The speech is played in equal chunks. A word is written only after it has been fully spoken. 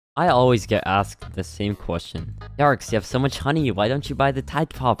I always get asked the same question. Yarikz, you have so much honey, why don't you buy the Tide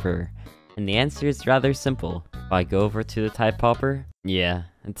Popper? And the answer is rather simple. If I go over to the Tide Popper, yeah,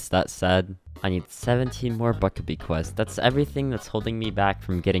 it's that sad. I need 17 more Buckabee quests. That's everything that's holding me back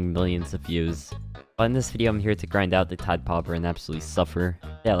from getting millions of views. But in this video, I'm here to grind out the Tide Popper and absolutely suffer.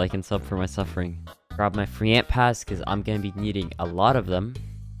 Yeah, like and sub for my suffering. Grab my free ant pass, because I'm gonna be needing a lot of them.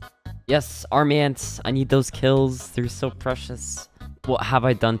 Yes, army ants, I need those kills. They're so precious. What have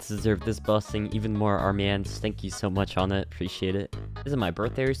I done to deserve this blessing? Even more army ants. Thank you so much on it. Appreciate it. Is it my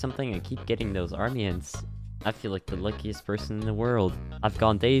birthday or something? I keep getting those army ants. I feel like the luckiest person in the world. I've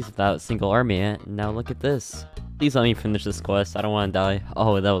gone days without a single army ant, and now look at this. Please let me finish this quest. I don't want to die.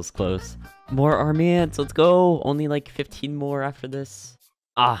 Oh, that was close. More army ants. Let's go. Only like 15 more after this.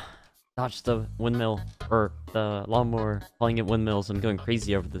 Ah, dodge the windmill. Or the lawnmower. Calling it windmills. I'm going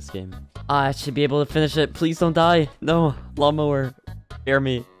crazy over this game. I should be able to finish it. Please don't die. No, lawnmower. Spare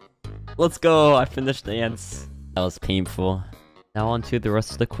me. Let's go. I finished the ants. That was painful. Now on to the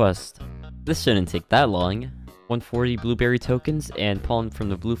rest of the quest. This shouldn't take that long. 140 blueberry tokens and pollen from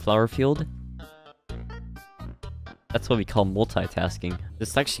the blue flower field. That's what we call multitasking. This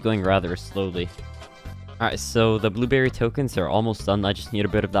is actually going rather slowly. Alright, so the blueberry tokens are almost done. I just need a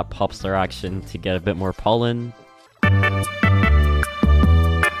bit of that popstar action to get a bit more pollen.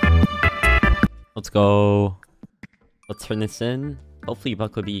 Let's go. Let's turn this in. Hopefully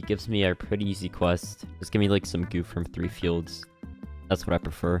Buckabee gives me a pretty easy quest. Just give me like some goo from 3 fields. That's what I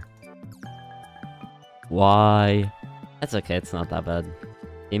prefer. Why? That's okay, it's not that bad.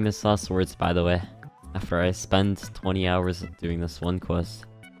 Famous last words, by the way. After I spend 20 hours doing this one quest.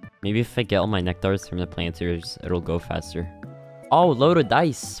 Maybe if I get all my nectars from the planters, it'll go faster. Oh, load of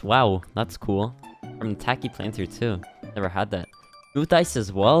dice! Wow, that's cool. From the tacky planter too. Never had that. Smooth dice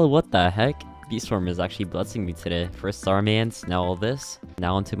as well? What the heck? Beastorm is actually blessing me today. First Starmans, now all this.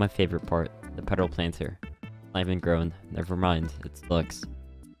 Now onto my favorite part, the petal planter. Not even grown. Never mind, it's Lux.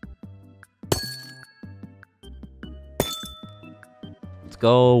 Let's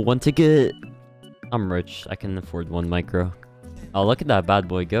go, 1 ticket! I'm rich, I can afford 1 micro. Oh, look at that bad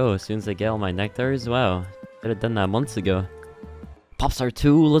boy go. As soon as I get all my nectars, wow. Could have done that months ago. Popstar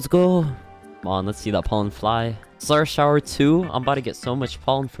 2, let's go! Come on, let's see that pollen fly. Star Shower 2, I'm about to get so much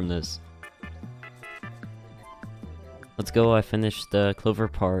pollen from this. Let's go, I finished the clover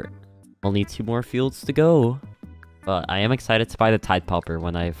part. Only 2 more fields to go. But I am excited to buy the Tide Popper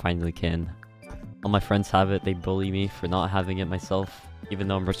when I finally can. All my friends have it, they bully me for not having it myself. Even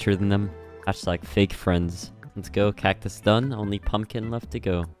though I'm richer than them. Hashtag fake friends. Let's go, cactus done, only pumpkin left to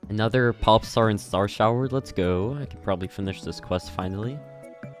go. Another popstar and star shower, let's go. I can probably finish this quest finally.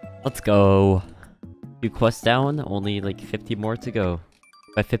 Let's go. 2 quests down, only like 50 more to go.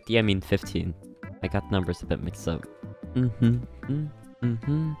 By 50 I mean 15. I got the numbers a bit mixed up.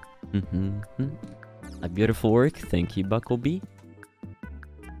 A beautiful work, thank you Buckabee.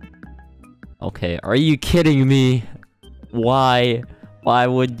 Okay, are you kidding me? Why? Why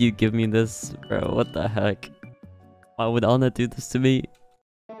would you give me this, bro? What the heck? Why would Anna do this to me?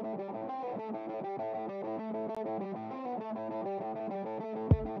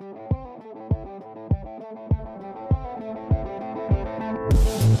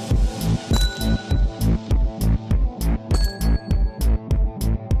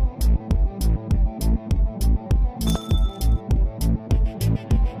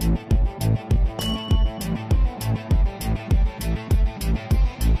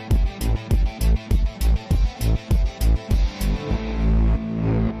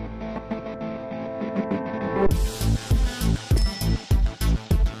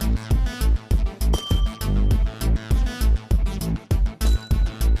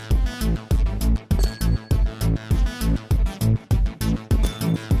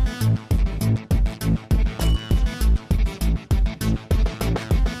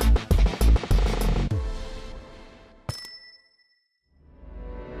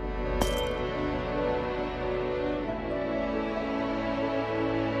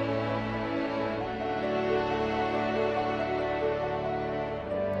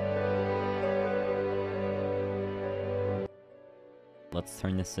 Let's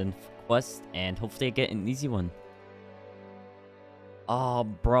turn this in for quest, and hopefully I get an easy one. Oh,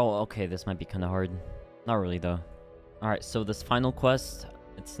 bro, okay, this might be kind of hard. Not really, though. Alright, so this final quest,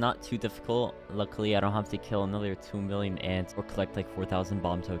 it's not too difficult. Luckily, I don't have to kill another 2 million ants or collect like 4,000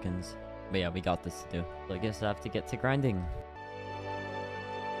 bomb tokens. But yeah, we got this to do. So I guess I have to get to grinding.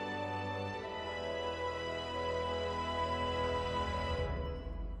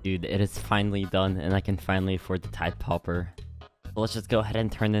 Dude, it is finally done, and I can finally afford the Tide Popper. Let's just go ahead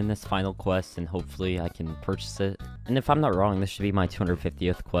and turn in this final quest, and hopefully I can purchase it. And if I'm not wrong, this should be my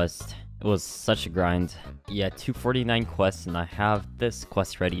 250th quest. It was such a grind. Yeah, 249 quests, and I have this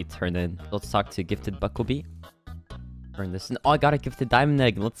quest ready to turn in. Let's talk to Gifted Bucklebee. Turn this in. Oh, I got a Gifted Diamond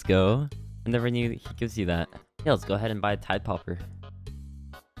Egg. Let's go. I never knew he gives you that. Yeah, let's go ahead and buy a Tide Popper.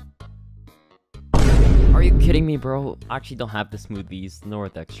 Are you kidding me, bro? I actually don't have the smoothies nor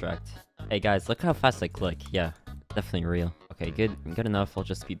the extract. Hey guys, look how fast I click. Yeah, definitely real. Okay, good enough. I'll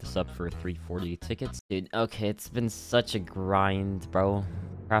just speed this up for 340 tickets. Dude, okay, it's been such a grind, bro.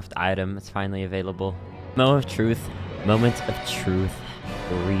 Craft item is finally available. Moment of truth. Moment of truth.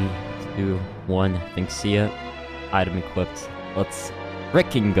 3, 2, 1. Think see ya. Item equipped. Let's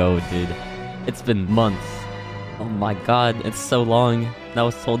fricking go, dude. It's been months. Oh my god, it's so long. I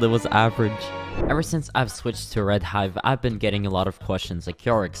was told it was average. Ever since I've switched to Red Hive, I've been getting a lot of questions like,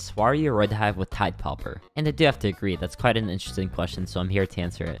 Yarikz, why are you a Red Hive with Tide Popper? And I do have to agree, that's quite an interesting question, so I'm here to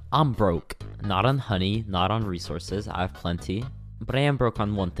answer it. I'm broke. Not on honey, not on resources, I have plenty. But I am broke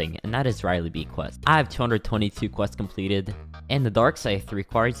on one thing, and that is Riley B quest. I have 222 quests completed, and the Dark Scythe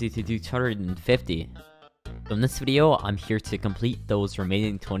requires you to do 250. So in this video, I'm here to complete those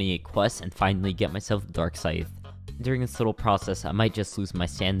remaining 28 quests and finally get myself the Dark Scythe. During this little process, I might just lose my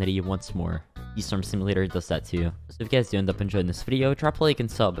sanity once more. Storm Simulator does that too. So if you guys do end up enjoying this video, drop a like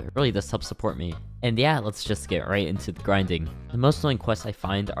and sub. It really does help support me. And yeah, let's just get right into the grinding. The most annoying quests I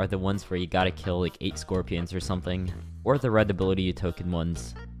find are the ones where you gotta kill like 8 scorpions or something, or the red ability token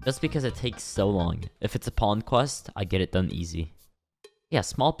ones. Just because it takes so long. If it's a pawn quest, I get it done easy. Yeah,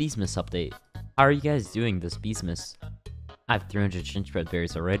 small Beesmas update. How are you guys doing this Beesmas? I have 300 gingerbread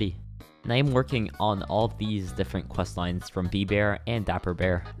berries already. And I am working on all these different quest lines from Bee Bear and Dapper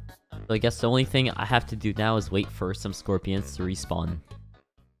Bear. So I guess the only thing I have to do now is wait for some scorpions to respawn.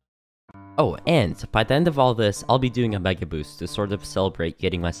 Oh, and by the end of all this, I'll be doing a mega boost to sort of celebrate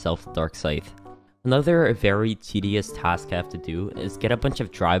getting myself the Dark Scythe. Another very tedious task I have to do is get a bunch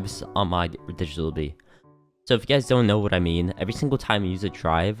of drives on my digital bee. So if you guys don't know what I mean, every single time you use a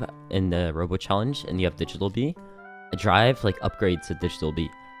drive in the Robo Challenge and you have digital bee, a drive like upgrades a digital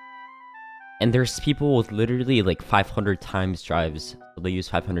bee. And there's people with literally like 500 times drives. So they use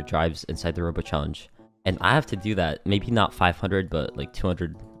 500 drives inside the Robo Challenge. And I have to do that. Maybe not 500, but like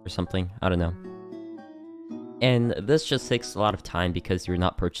 200 or something. I don't know. And this just takes a lot of time because you're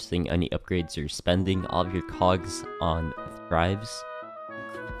not purchasing any upgrades. You're spending all of your cogs on drives.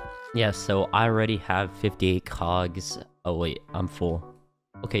 Yeah, so I already have 58 cogs. Oh wait, I'm full.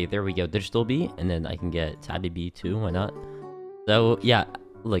 Okay, there we go. Digital bee. And then I can get Tatty bee too. Why not? So yeah.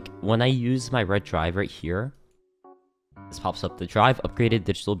 Like, when I use my red drive right here, this pops up. The drive upgraded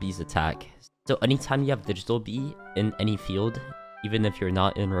digital bee's attack. So anytime you have digital bee in any field, even if you're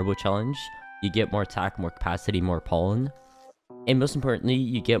not in Robo Challenge, you get more attack, more capacity, more pollen. And most importantly,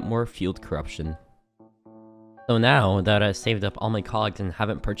 you get more field corruption. So now that I saved up all my cogs and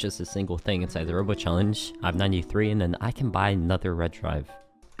haven't purchased a single thing inside the Robo Challenge, I have 93 and then I can buy another red drive.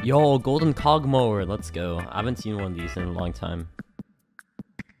 Yo, golden cog mower, let's go. I haven't seen one of these in a long time.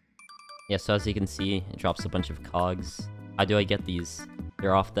 Yeah, so as you can see, it drops a bunch of cogs. How do I get these?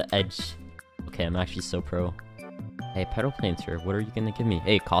 They're off the edge. Okay, I'm actually so pro. Hey, petal planter, what are you gonna give me?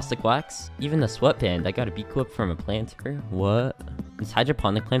 Hey, caustic wax? Even a sweatband, I got a bee clip from a planter? What? This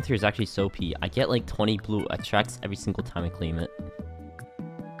hydroponic planter is actually so OP. I get like 20 blue extracts every single time I claim it.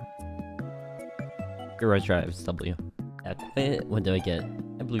 Your red drives, W. Equip. What do I get?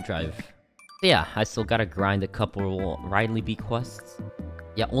 A blue drive. So yeah, I still gotta grind a couple Riley bee quests.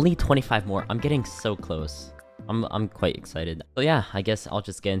 Yeah, only 25 more. I'm getting so close. I'm quite excited. So yeah, I guess I'll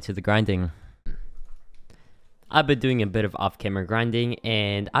just get into the grinding. I've been doing a bit of off-camera grinding,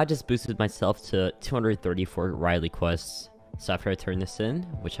 and I just boosted myself to 234 Riley quests. So after I turn this in,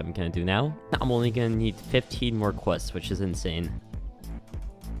 which I'm gonna do now, I'm only gonna need 15 more quests, which is insane.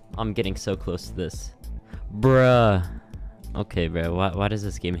 I'm getting so close to this. Bruh. Okay, bro, why does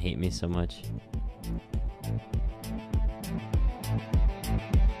this game hate me so much?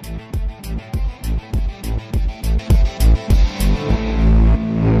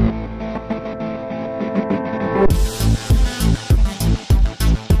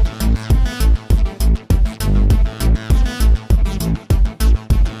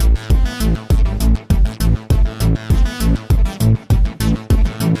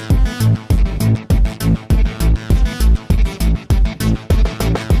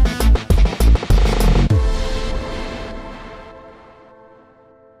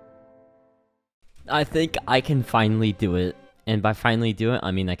 I think I can finally do it. And by finally do it,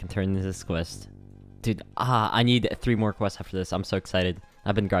 I mean I can turn into this quest. Dude, I need 3 more quests after this. I'm so excited.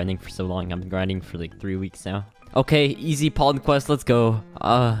 I've been grinding for so long. I've been grinding for like 3 weeks now. Okay, easy pollen quest, let's go.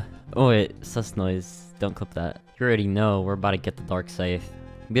 Oh wait, sus noise. Don't clip that. You already know we're about to get the dark scythe.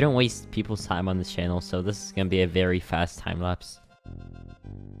 We don't waste people's time on this channel, so this is gonna be a very fast time lapse.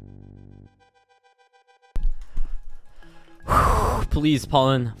 Please,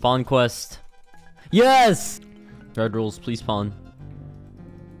 pollen quest. Yes! Red rules, please, pollen.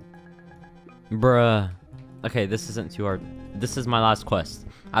 Bruh. Okay, this isn't too hard. This is my last quest.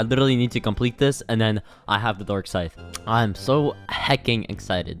 I literally need to complete this, and then I have the dark scythe. I'm so hecking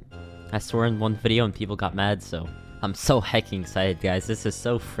excited. I swore in one video and people got mad, so I'm so hecking excited, guys. This is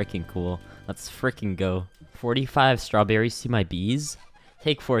so freaking cool. Let's freaking go. 45 strawberries to my bees.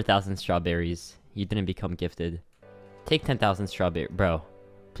 Take 4,000 strawberries. You didn't become gifted. Take 10,000 strawberry, bro.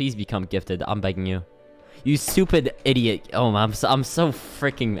 Please become gifted. I'm begging you. You stupid idiot. Oh, I'm so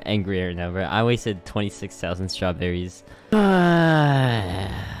freaking angry right now, bro. I wasted 26,000 strawberries.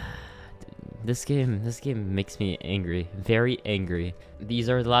 This game makes me angry. Very angry. These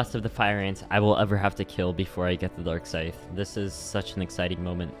are the last of the fire ants I will ever have to kill before I get the dark scythe. This is such an exciting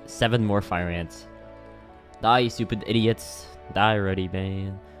moment. 7 more fire ants. Die, you stupid idiots. Die already,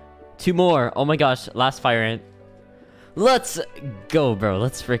 man. 2 more. Oh my gosh. Last fire ant. Let's go, bro.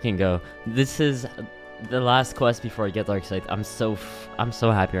 Let's freaking go. This is the last quest before I get dark scythe. I'm so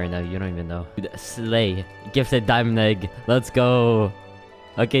happy right now. You don't even know. Dude, slay. Gifted diamond egg. Let's go.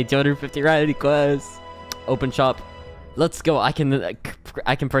 Okay, 250 rarity quests. Open shop. Let's go. I can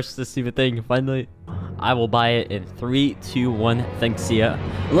purchase this stupid thing finally. I will buy it in 3, 2, 1. Thanks, see ya.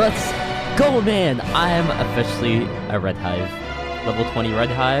 Let's go, man. I am officially a red hive. Level 20 red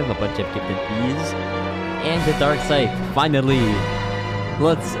hive. A bunch of gifted bees. And the dark scythe, finally!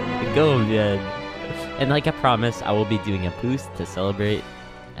 Let's go, man! And like I promised, I will be doing a boost to celebrate.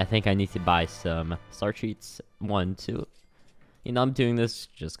 I think I need to buy some star treats. 1, 2. You know, I'm doing this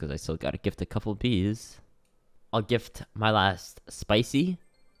just because I still gotta gift a couple bees. I'll gift my last spicy.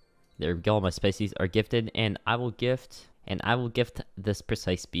 There we go, all my spices are gifted. And I will gift this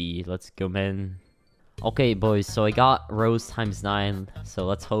precise bee. Let's go, man. Okay, boys, so I got Rose times 9, so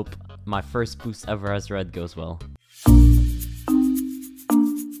let's hope my first boost ever as red goes well.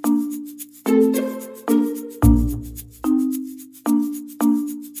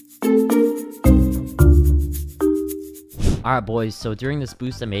 Alright, boys, so during this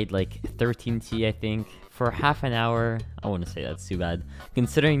boost I made like 13 T, I think, for half an hour. I wouldn't say that's too bad,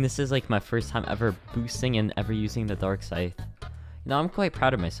 considering this is like my first time ever boosting and ever using the dark scythe. You know, I'm quite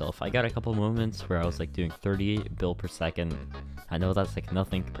proud of myself. I got a couple moments where I was like doing 30 bill per second. I know that's like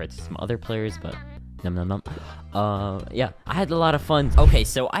nothing compared to some other players, but yeah, I had a lot of fun. Okay,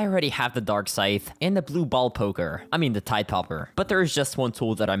 so I already have the dark scythe and the blue ball poker. I mean the tide popper. But there is just one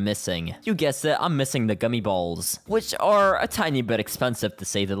tool that I'm missing. You guessed it, I'm missing the gummy balls, which are a tiny bit expensive to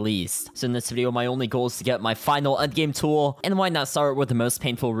say the least. So in this video, my only goal is to get my final endgame tool, and why not start with the most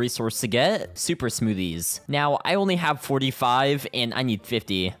painful resource to get? Super smoothies. Now, I only have 45 and I need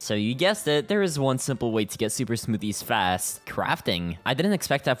 50. So you guessed it, there is one simple way to get super smoothies fast. Crafting. I didn't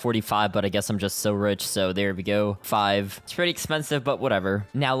expect to have 45, but I guess I'm just so rich. So there we go. 5. It's pretty expensive, but whatever.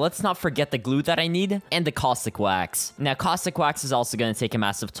 Now, let's not forget the glue that I need and the caustic wax. Now, caustic wax is also going to take a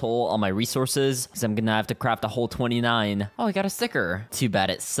massive toll on my resources because I'm going to have to craft a whole 29. Oh, I got a sticker. Too bad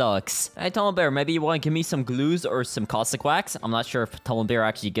it sucks. Hey, Tunnel Bear, maybe you want to give me some glues or some caustic wax? I'm not sure if Tunnel Bear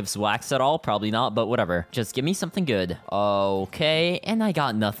actually gives wax at all. Probably not, but whatever. Just give me something good. Okay, and I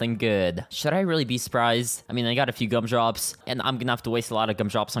got nothing good. Should I really be surprised? I mean, I got a few gumdrops, and I'm going to have to waste a lot of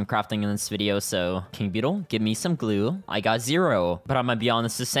gumdrops on crafting in this video, so King Beetle, give me some glue. I got 0. But I'm gonna be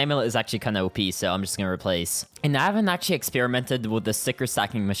honest, this amulet is actually kind of OP, so I'm just gonna replace. And I haven't actually experimented with the sticker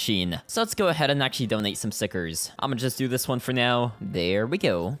stacking machine. So let's go ahead and actually donate some stickers. I'm gonna just do this one for now. There we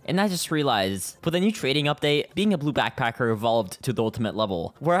go. And I just realized, with a new trading update, being a blue backpacker evolved to the ultimate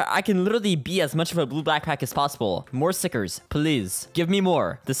level, where I can literally be as much of a blue backpack as possible. More stickers, please. Give me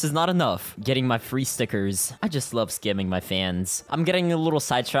more. This is not enough. Getting my free stickers. I just love scamming my fans. I'm getting a little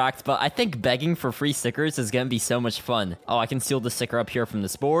sidetracked, but I think begging for free stickers is gonna be so much fun. Oh, I can steal the sticker up here from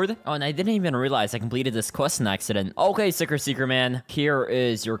this board. Oh, and I didn't even realize I completed this quest in accident. Okay, sticker seeker man, here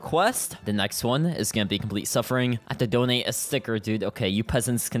is your quest. The next one is gonna be complete suffering. I have to donate a sticker, dude. Okay, you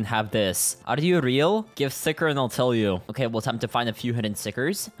peasants can have this. Are you real? Give sticker and I'll tell you. Okay, well, time to find a few hidden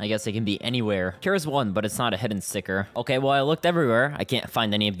stickers. I guess they can be anywhere. Here's one, but it's not a hidden sticker. Okay, well, I looked everywhere. I can't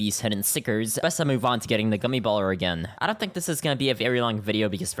find any of these hidden stickers. Best I move on to getting the gummy baller again. I don't think this is gonna be a very long video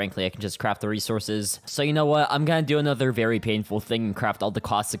because frankly, I can just craft the resource resources. So you know what? I'm gonna do another very painful thing and craft all the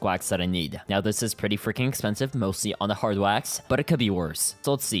caustic wax that I need. Now this is pretty freaking expensive, mostly on the hard wax, but it could be worse.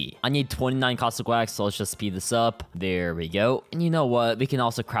 So let's see. I need 29 caustic wax, so let's just speed this up. There we go. And you know what? We can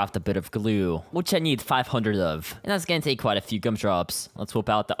also craft a bit of glue, which I need 500 of. And that's gonna take quite a few gumdrops. Let's whip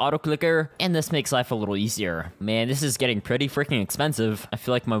out the auto clicker, and this makes life a little easier. Man, this is getting pretty freaking expensive. I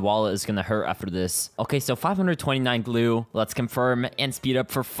feel like my wallet is gonna hurt after this. Okay, so 529 glue. Let's confirm and speed up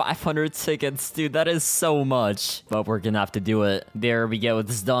for 500 tickets. Dude, that is so much. But we're gonna have to do it. There we go.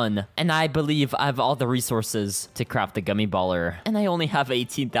 It's done. And I believe I have all the resources to craft the gummy baller. And I only have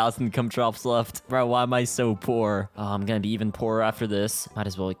 18,000 gumdrops left. Bro, why am I so poor? Oh, I'm gonna be even poorer after this. Might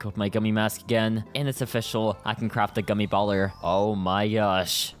as well equip my gummy mask again. And it's official. I can craft the gummy baller. Oh my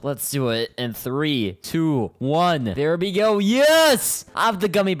gosh. Let's do it in 3, 2, 1. There we go. Yes! I have the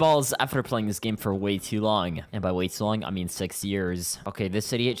gummy balls after playing this game for way too long. And by way too long, I mean 6 years. Okay,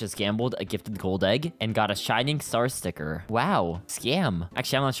 this idiot just gambled a gifted gold egg and got a shining star sticker. Wow. Scam.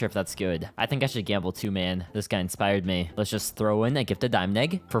 Actually, I'm not sure if that's good. I think I should gamble too, man. This guy inspired me. Let's just throw in a gifted diamond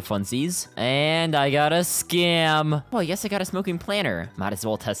egg for funsies. And I got a scam. Well, I guess I got a smoking planner. Might as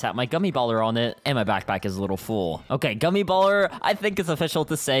well test out my gummy baller on it. And my backpack is a little full. Okay, gummy baller, I think it's official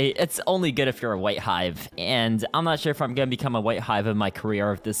to say it's only good if you're a white hive. And I'm not sure if I'm gonna become a white hive in my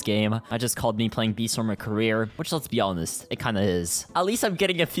career of this game. I just called me playing Beastorm a career, which let's be honest, it kinda is. At least I'm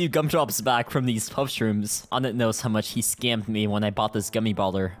getting a few gumdrops back from these puff shrooms. Onnit knows how much he scammed me when I bought this gummy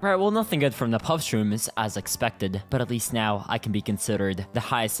baller. Right, well, nothing good from the puff shrooms, as expected. But at least now, I can be considered the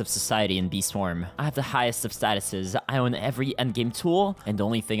highest of society in Beastorm. I have the highest of statuses, I own every endgame tool, and the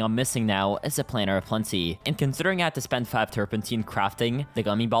only thing I'm missing now is a planner of plenty. And considering I have to spend 5 turpentine crafting the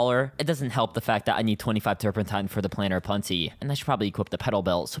gummy baller, it doesn't help the fact that I need 25 turpentine for the planner of plenty. And I should probably equip the pedal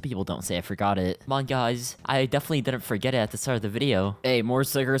belt so people don't say I forgot it. Come on, guys. I definitely didn't forget it at the start of the video. Hey, more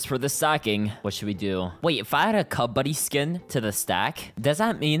stickers for the stacking. What should we do? Wait, if I add a Cub Buddy skin to the stack, does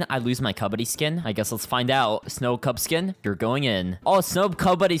that mean I lose my Cub Buddy skin? I guess let's find out. Snow Cub skin, you're going in. Oh, Snow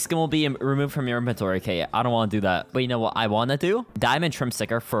Cub Buddy skin will be removed from your inventory. Okay, I don't want to do that. But you know what I want to do? Diamond trim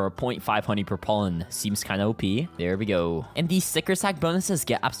sticker for 0.5 honey per pollen. Seems kind of OP. There we go. And these sticker stack bonuses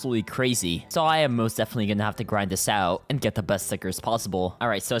get absolutely crazy. So I am most definitely going to have to grind this out and get the best stickers possible.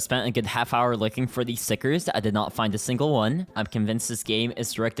 Alright, so I spent a good half hour looking for these stickers. I did not find a single one. I'm convinced this game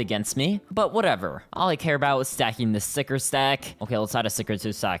is rigged against me, but whatever. All I care about is stacking the sticker stack. Okay, let's add a sticker to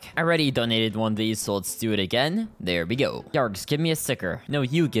the stack. I already donated one of these, so let's do it again. There we go. Yarikz, give me a sticker. No,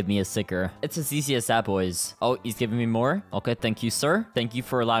 you give me a sticker. It's as easy as that, boys. Oh, he's giving me more? Okay, thank you, sir. Thank you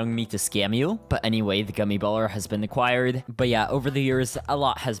for allowing me to scam you. But anyway, the gummy baller has been acquired. But yeah, over the years, a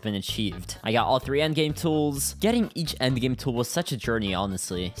lot has been achieved. I got all 3 endgame tools. Getting each endgame tool was such a journey,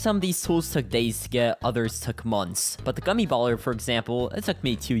 honestly. Some of these tools took days to get, others took months. But the gummy baller, for example, it took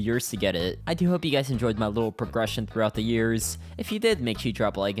me 2 years to get it. I do hope you guys enjoyed my little progression throughout the years. If you did, make sure you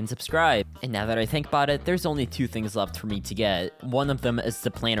drop a like and subscribe. And now that I think about it, there's only 2 things left for me to get. One of them is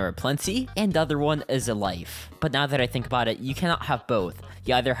the planner of plenty, and the other one is a life. But now that I think about it, you cannot have both.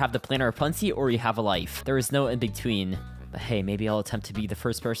 You either have the planner of plenty or you have a life. There is no in between. But hey, maybe I'll attempt to be the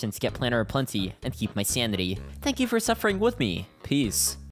first person to get planner of plenty and keep my sanity. Thank you for suffering with me. Peace.